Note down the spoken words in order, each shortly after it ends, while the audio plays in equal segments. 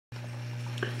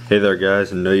Hey there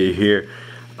guys, I know you're here.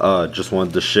 Just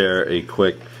wanted to share a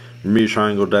quick Bermuda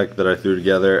Triangle deck that I threw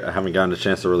together. I haven't gotten a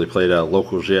chance to really play it at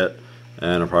locals yet,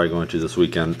 and I'm probably going to this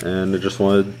weekend, and I just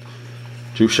wanted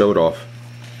to show it off.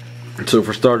 So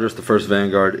for starters, the first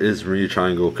Vanguard is Bermuda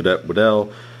Triangle Cadet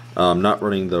Weddell. I'm not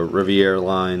running the Riviera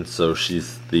line, so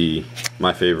she's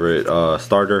my favorite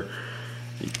starter.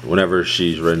 Whenever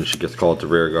she's ridden, she gets called to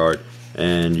rear guard,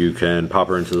 and you can pop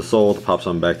her into the soul to pop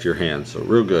something back to your hand, so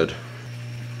real good.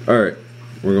 Alright,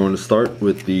 we're going to start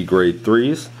with the grade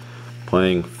 3s,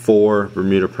 playing 4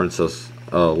 Bermuda Princess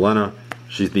Lena.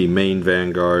 She's the main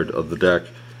Vanguard of the deck.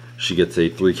 She gets a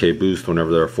 3k boost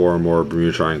whenever there are 4 or more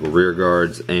Bermuda Triangle rear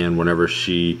guards, and whenever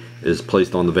she is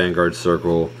placed on the Vanguard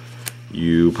circle,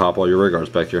 you pop all your rear guards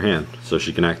back to your hand. So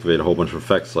she can activate a whole bunch of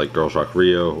effects like Girl Shock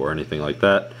Rio or anything like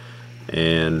that.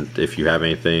 And if you have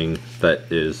anything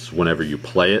that is, whenever you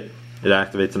play it, it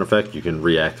activates an effect, you can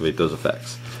reactivate those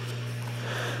effects.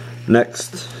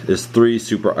 Next is 3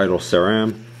 Super Idol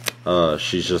Ceram.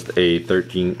 She's just a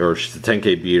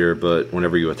 10k beater, but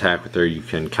whenever you attack with her, you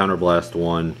can counterblast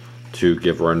 1 to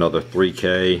give her another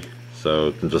 3k,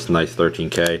 so just nice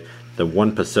 13k. The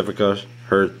 1 Pacifica,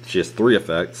 she has 3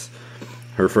 effects.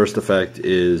 Her first effect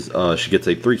is she gets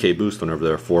a 3k boost whenever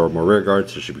there are 4 or more rear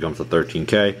guards, so she becomes a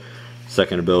 13k.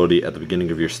 Second ability, at the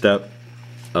beginning of your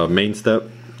main step,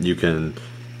 you can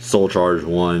soul charge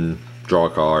 1, draw a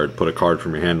card, put a card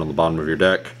from your hand on the bottom of your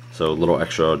deck, so a little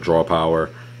extra draw power,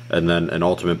 and then an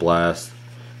ultimate blast.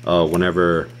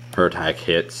 Whenever her attack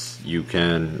hits, you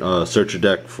can search your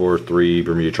deck for 3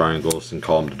 Bermuda Triangles and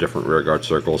call them to different rearguard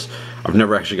circles. I've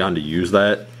never actually gotten to use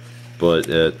that, but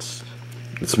it's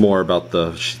more about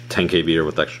the 10k beater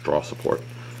with extra draw support.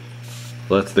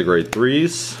 So that's the grade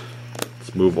 3s.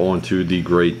 Let's move on to the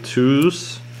grade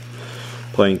 2s.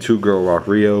 Playing 2 Girl Rock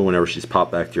Rio. Whenever she's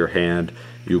popped back to your hand,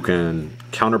 you can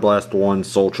counterblast 1,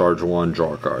 soul charge 1,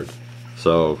 draw a card.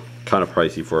 So kind of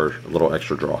pricey for a little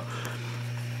extra draw,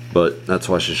 but that's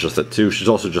why she's just at 2. She's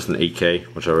also just an 8k,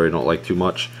 which I really don't like too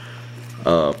much.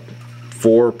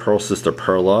 4 Pearl Sister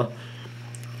Perla.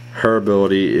 Her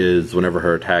ability is whenever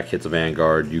her attack hits a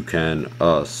Vanguard, you can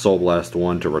soul blast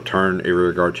 1 to return a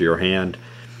rear guard to your hand.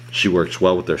 She works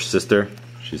well with their sister.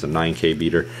 She's a 9k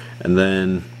beater. And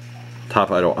then top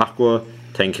idol Aqua,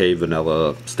 10k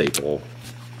vanilla staple.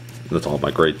 That's all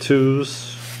my grade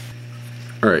 2s.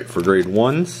 Alright, for grade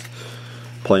 1s,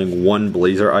 playing 1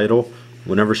 Blazer Idol.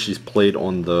 Whenever she's played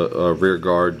on the rear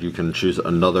guard, you can choose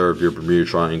another of your Bermuda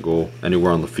Triangle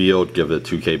anywhere on the field, give it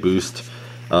a 2k boost.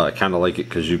 I kind of like it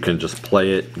because you can just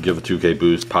play it, give a 2k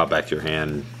boost, pop back to your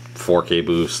hand, 4k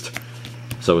boost.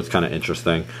 So it's kind of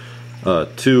interesting.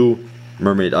 2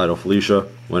 Mermaid Idol Felucca.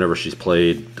 Whenever she's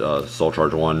played, soul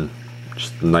charge 1,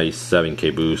 just a nice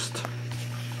 7k boost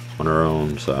on her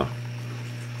own. So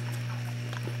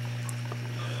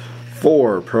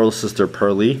 4 Pearl Sister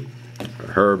Perle.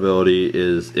 Her ability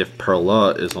is if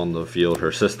Perla is on the field,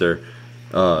 her sister,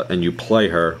 and you play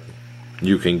her,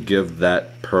 you can give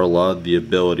that Perla the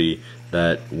ability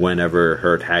that whenever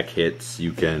her attack hits,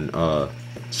 you can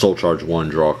soul charge 1,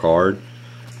 draw a card.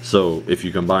 So if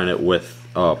you combine it with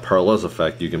Perla's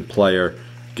effect, you can play her,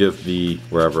 give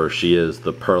wherever she is,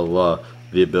 the Perla,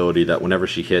 the ability that whenever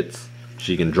she hits,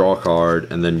 she can draw a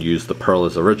card and then use the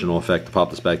Perla's original effect to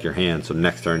pop this back to your hand, so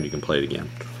next turn you can play it again.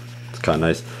 It's kind of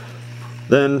nice.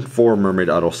 Then 4 Mermaid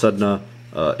Idol Sedna,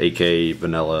 8k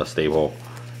vanilla stable.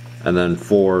 And then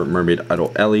 4 Mermaid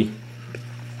Idol Elly.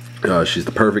 She's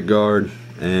the perfect guard,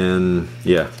 and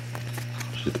yeah,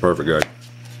 she's the perfect guard.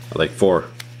 I like 4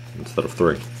 instead of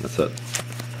 3. That's it.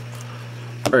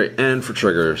 Alright, and for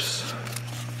triggers,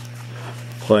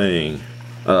 playing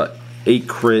 8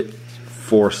 crit,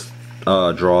 4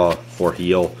 draw, 4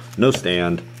 heal, no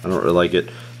stand, I don't really like it.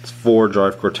 It's 4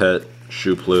 drive Quartet,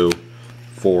 Shuplu,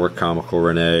 4 Comical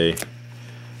Rainie,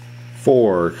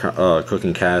 4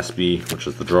 cooking Caspi, which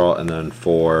is the draw, and then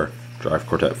 4 drive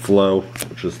Quartet Flow,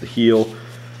 which is the heal.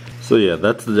 So yeah,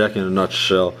 that's the deck in a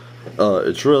nutshell.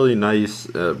 It's really nice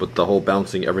with the whole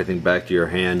bouncing everything back to your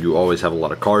hand. You always have a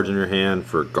lot of cards in your hand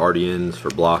for guardians,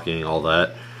 for blocking, all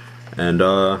that. And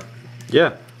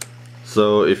yeah.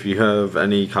 So if you have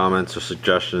any comments or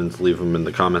suggestions, leave them in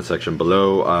the comment section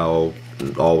below. I'll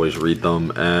always read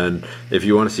them. And if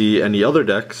you want to see any other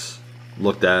decks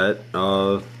looked at,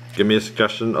 give me a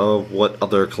suggestion of what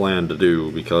other clan to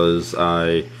do, because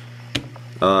I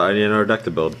need another deck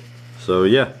to build. So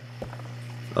yeah,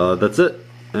 that's it.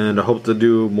 And I hope to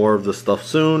do more of this stuff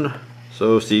soon.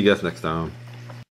 So see you guys next time.